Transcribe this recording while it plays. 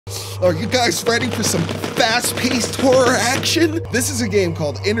Are you guys ready for some fast-paced horror action? This is a game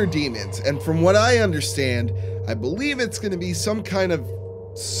called Inner Demons, and from what I understand, I believe it's going to be some kind of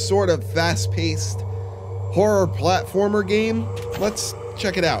sort of fast-paced horror platformer game. Let's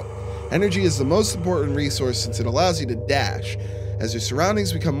check it out. Energy is the most important resource since it allows you to dash. As your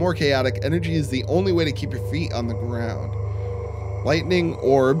surroundings become more chaotic, energy is the only way to keep your feet on the ground. Lightning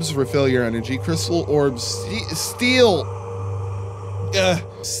orbs refill your energy. Crystal orbs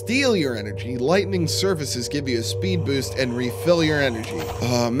steal your energy. Lightning surfaces give you a speed boost and refill your energy.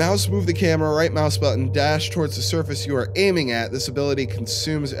 Mouse move the camera, right mouse button, dash towards the surface you are aiming at. This ability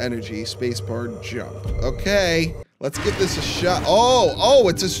consumes energy. Spacebar jump. Okay, let's give this a shot. Oh,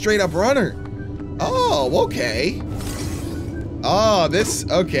 it's a straight up runner. Oh, okay. Oh, this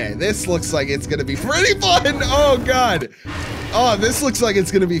looks like it's gonna be pretty fun. Oh God. Oh, this looks like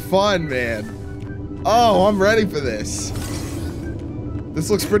it's gonna be fun, man. Oh, I'm ready for this. This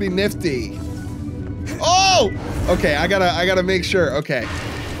looks pretty nifty. Oh! Okay, I gotta make sure. Okay.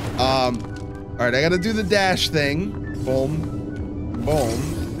 All right, I gotta do the dash thing. Boom.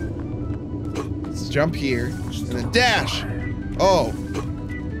 Boom. Let's jump here. And then dash. Oh.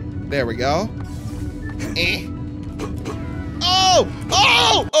 There we go. Eh. Oh!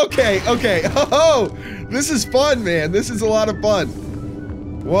 Oh! Okay, okay. Oh! This is fun, man. This is a lot of fun.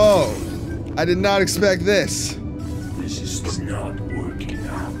 Whoa. I did not expect this. This is not working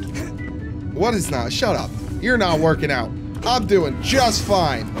out. What is not? Shut up. You're not working out. I'm doing just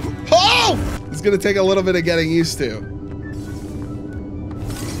fine. Oh! It's gonna take a little bit of getting used to.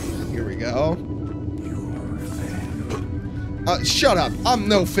 Here we go. You're a failure. Shut up. I'm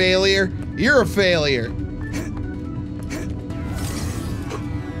no failure. You're a failure.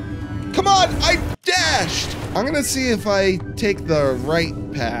 Come on, I dashed. I'm gonna see if I take the right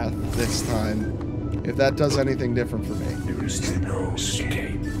path this time. If that does anything different for me. There is no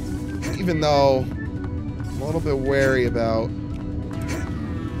escape. Even though I'm a little bit wary about.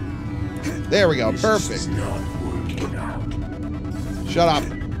 There we go, perfect. This is not working out. Shut up.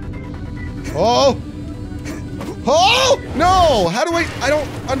 Oh! Oh! No! How do I don't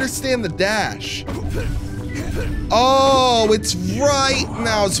understand the dash. Oh, it's right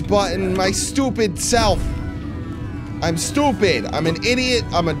mouse button, my stupid self. I'm stupid. I'm an idiot.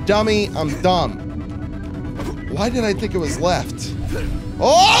 I'm a dummy. I'm dumb. Why did I think it was left?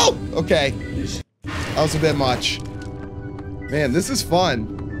 Oh! Okay. That was a bit much. Man, this is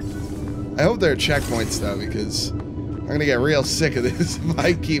fun. I hope there are checkpoints though, because I'm gonna get real sick of this if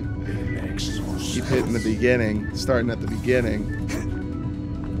I keep hitting the beginning, starting at the beginning.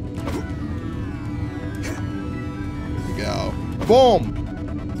 Here we go. Boom!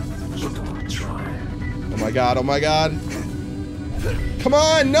 Oh my God, oh my God. Come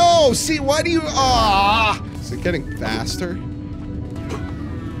on, no! See, why do you, is it getting faster?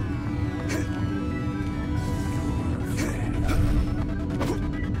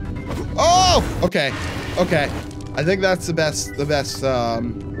 Oh! Okay, okay. I think that's the best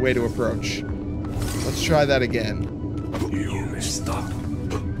way to approach. Let's try that again. You messed up.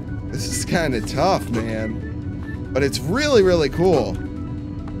 This is kind of tough, man. But it's really, really cool.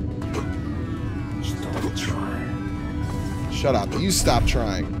 Stop trying. Shut up. You stop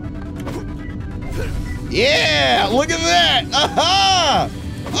trying. Yeah! Look at that! Aha!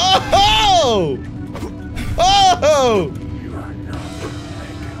 Oh! Oh! You are not like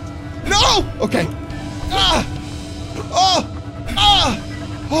it. No! Okay. Ah! Oh! Ah!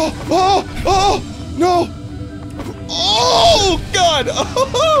 Oh! Oh! Oh! No! Oh! God!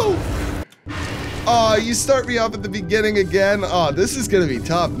 Oh! Oh, you start me off at the beginning again. Oh, this is gonna be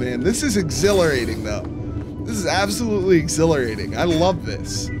tough, man. This is exhilarating, though. This is absolutely exhilarating. I love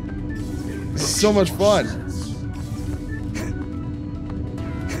this. This is so much fun.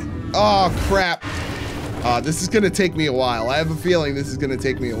 Oh, crap. This is gonna take me a while. I have a feeling this is gonna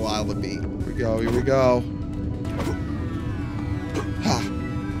take me a while to beat. Here we go, here we go.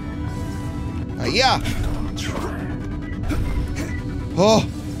 Yeah. Oh,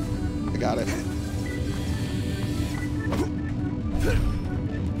 I got it.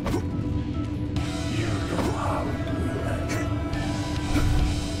 You know how to do that.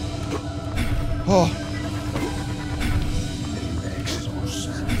 Oh. It makes no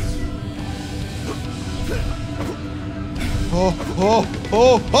sense. Oh, oh,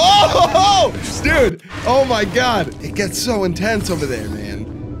 oh, oh, oh, dude. Oh my God. It gets so intense over there, man.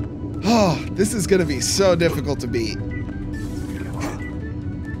 Oh, this is gonna be so difficult to beat.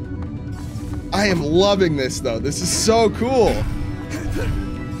 I am loving this though. This is so cool.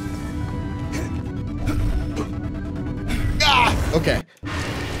 Ah, okay.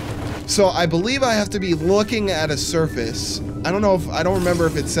 So I believe I have to be looking at a surface. I don't remember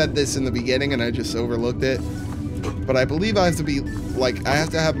if it said this in the beginning and I just overlooked it. But I believe I have to be, like, I have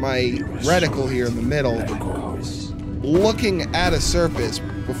to have my reticle here in the middle, looking at a surface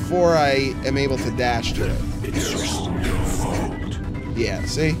before I am able to dash to it. It's all your fault. Yeah,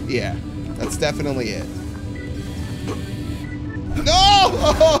 see? Yeah. That's definitely it.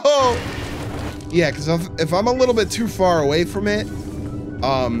 No! Yeah, because if I'm a little bit too far away from it,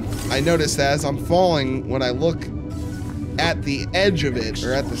 I notice that as I'm falling, when I look at the edge of it,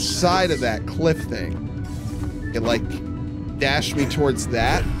 or at the side of that cliff thing, it, like, dashed me towards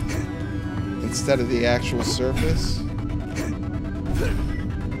that instead of the actual surface.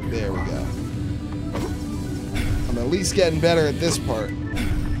 There we go. I'm at least getting better at this part.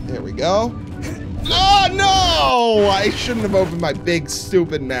 There we go. Oh, no! I shouldn't have opened my big,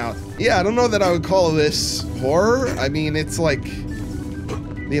 stupid mouth. Yeah, I don't know that I would call this horror. I mean, it's like...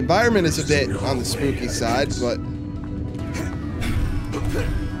 The environment is a bit on the spooky side, but...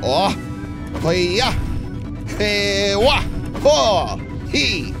 Oh! Hey-ya! Hey-wa! Oh!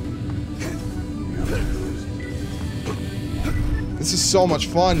 He! This is so much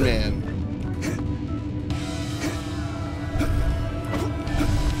fun, man.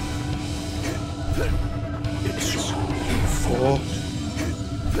 Oh.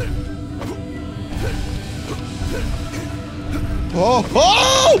 Oh,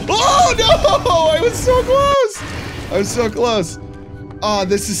 oh, oh, no! I was so close! I was so close. Oh,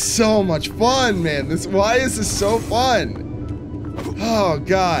 this is so much fun, man. Why is this so fun? Oh,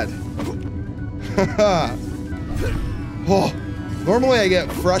 God. Oh, normally I get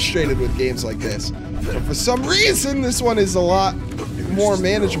frustrated with games like this. But for some reason, this one is a lot more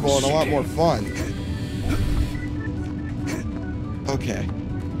manageable and a lot more fun. Okay.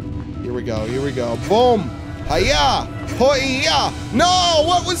 Here we go, here we go. Boom! Hiya! Hoya! No!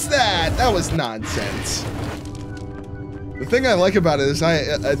 What was that? That was nonsense. The thing I like about it is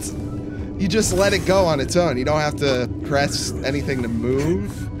you just let it go on its own. You don't have to press anything to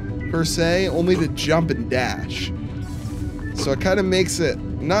move, per se, only to jump and dash. So it kind of makes it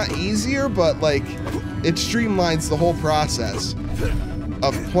not easier, but like it streamlines the whole process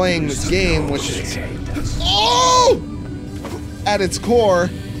of playing this game, which is at its core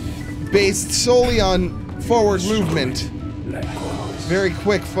based solely on forward movement. Very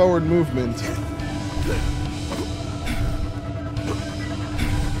quick forward movement.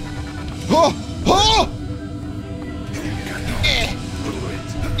 Oh! Oh!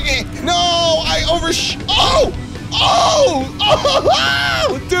 No! I Oh! Oh!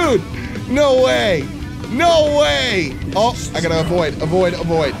 Oh! Dude! No way! No way! Oh, I gotta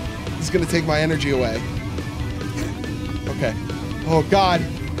avoid. He's gonna take my energy away. Okay. Oh, God.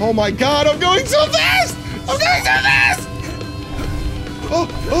 Oh, my God. I'm going so fast! I'm going so fast! Oh,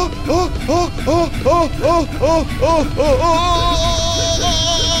 oh, oh, oh, oh, oh, oh, oh, oh, oh,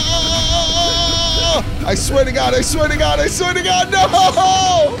 oh. I swear to God, I swear to God, I swear to God, no!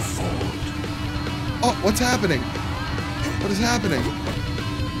 Oh, what's happening? What is happening?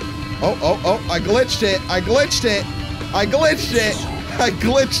 Oh, oh, oh, I glitched it. I glitched it. I glitched it. I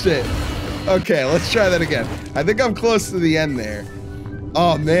glitched it. Okay, let's try that again. I think I'm close to the end there.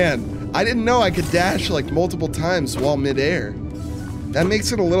 Oh, man. I didn't know I could dash like multiple times while midair. That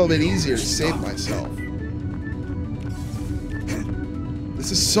makes it a little bit easier to save myself.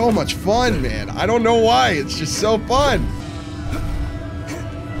 This is so much fun, man. I don't know why. It's just so fun.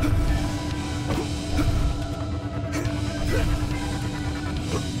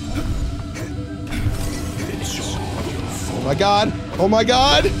 Oh my God. Oh my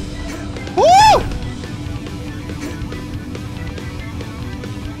God. Woo!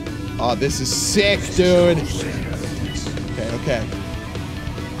 Oh, this is sick, dude. Okay, okay.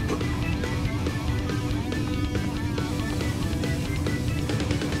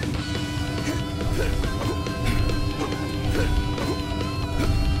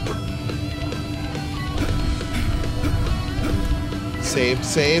 Saved,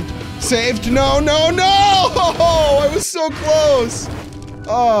 saved, saved. No, no, no! Oh, I was so close.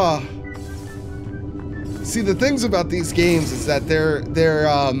 Oh. See, the things about these games is that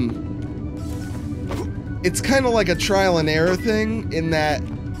it's kind of like a trial and error thing in that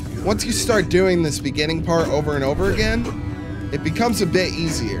once you start doing this beginning part over and over again, it becomes a bit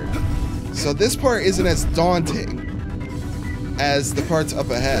easier. So this part isn't as daunting as the parts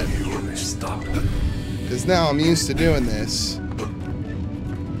up ahead. Because now I'm used to doing this.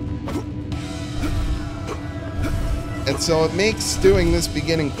 And so it makes doing this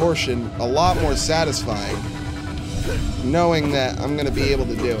beginning portion a lot more satisfying, knowing that I'm going to be able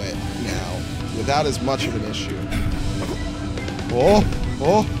to do it now without as much of an issue. Oh,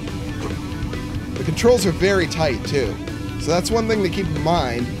 oh, The controls are very tight too. So that's one thing to keep in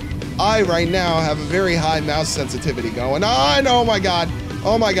mind. I right now have a very high mouse sensitivity going on. Oh my god.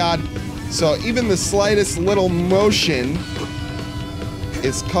 Oh my god. So even the slightest little motion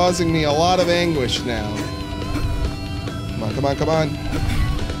is causing me a lot of anguish now. Come on, come on, come on.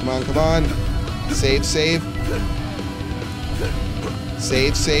 Come on, come on. Save, save.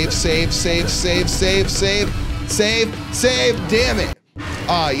 Save, save, save, save, save, save, save, save, save. Damn it.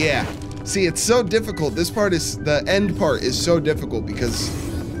 Ah, yeah. See, it's so difficult. This part is, the end part is so difficult because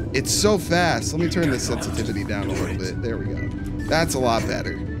it's so fast. Let me turn the sensitivity down a little bit. There we go. That's a lot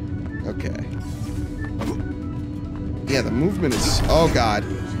better. Okay. Yeah, the movement is, oh god.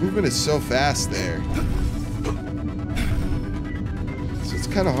 Movement is so fast there. So it's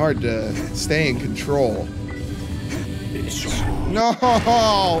kind of hard to stay in control. No!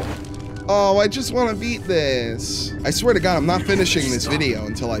 Oh, I just want to beat this. I swear to God, I'm not finishing this video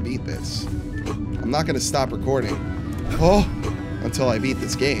until I beat this. I'm not going to stop recording. Oh, until I beat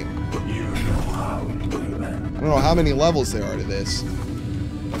this game. I don't know how many levels there are to this.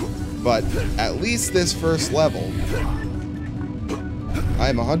 But at least this first level, I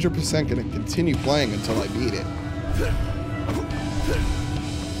am 100% going to continue playing until I beat it.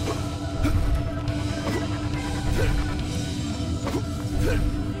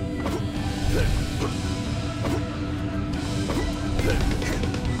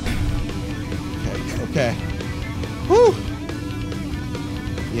 Okay. Whew!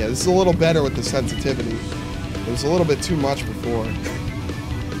 Yeah, this is a little better with the sensitivity. It was a little bit too much before.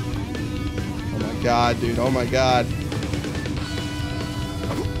 Oh my god, dude. Oh my god.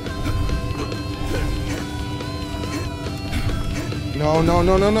 No, no,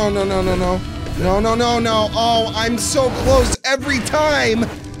 no, no, no, no, no, no, no. No, no, no, no. Oh, I'm so close every time.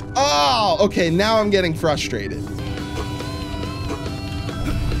 Oh, okay. Now I'm getting frustrated.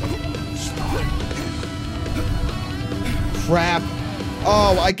 Crap.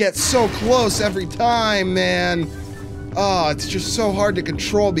 Oh, I get so close every time, man. Oh, it's just so hard to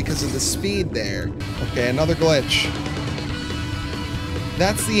control because of the speed there. Okay, another glitch.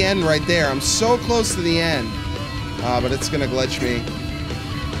 That's the end right there. I'm so close to the end. But it's gonna glitch me.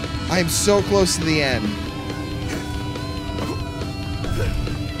 I'm so close to the end.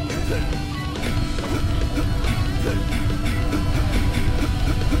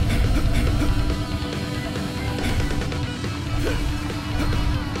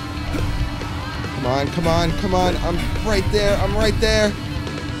 Come on, come on, come on. I'm right there. I'm right there.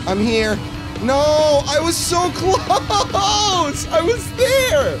 I'm here. No, I was so close. I was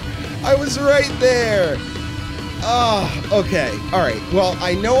there. I was right there. Oh, okay. All right. Well,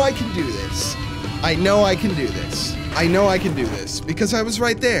 I know I can do this. I know I can do this. I know I can do this because I was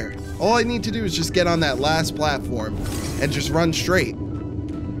right there. All I need to do is just get on that last platform and just run straight.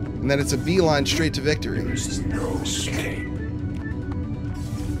 And then it's a beeline straight to victory. There's no escape.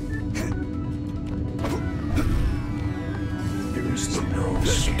 There's no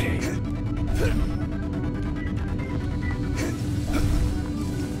escape.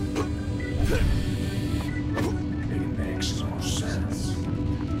 It makes no sense.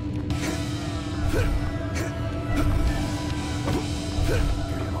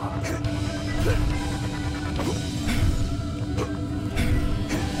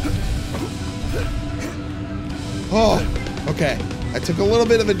 Oh, okay. I took a little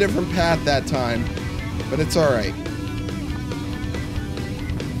bit of a different path that time, but it's all right.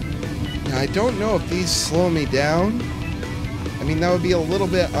 Now, I don't know if these slow me down. I mean, that would be a little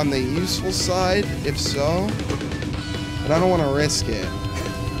bit on the useful side, if so, but I don't want to risk it.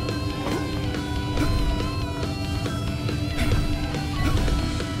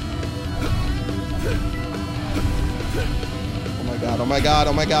 Oh my god, oh my god,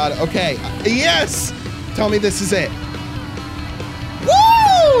 oh my god. Okay, yes! Tell me this is it.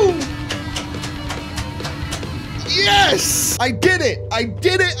 Woo! Yes! I did it! I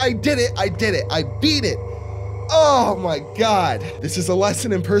did it! I did it! I did it! I beat it! Oh my god. This is a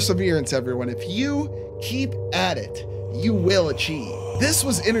lesson in perseverance, everyone. If you keep at it, you will achieve. This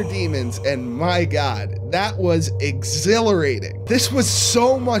was Inner Demons, and my god, that was exhilarating. This was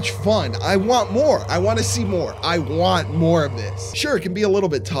so much fun. I want more. I want to see more. I want more of this. Sure, it can be a little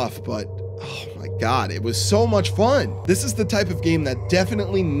bit tough, but oh my god, it was so much fun. This is the type of game that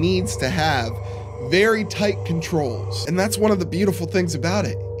definitely needs to have very tight controls. And that's one of the beautiful things about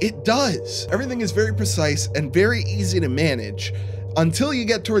it. It does. Everything is very precise and very easy to manage. Until you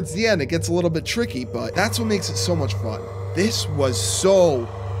get towards the end, it gets a little bit tricky, but that's what makes it so much fun. This was so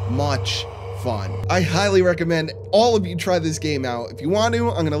much fun. I highly recommend all of you try this game out. If you want to,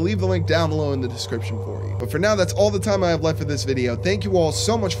 I'm going to leave the link down below in the description for you. But for now, that's all the time I have left for this video. Thank you all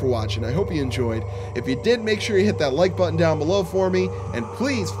so much for watching. I hope you enjoyed. If you did, make sure you hit that like button down below for me, and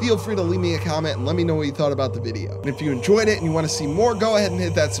please feel free to leave me a comment and let me know what you thought about the video. And if you enjoyed it and you want to see more, go ahead and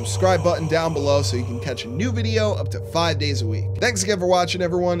hit that subscribe button down below so you can catch a new video up to 5 days a week. Thanks again for watching,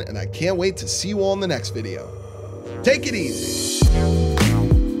 everyone, and I can't wait to see you all in the next video. Take it easy.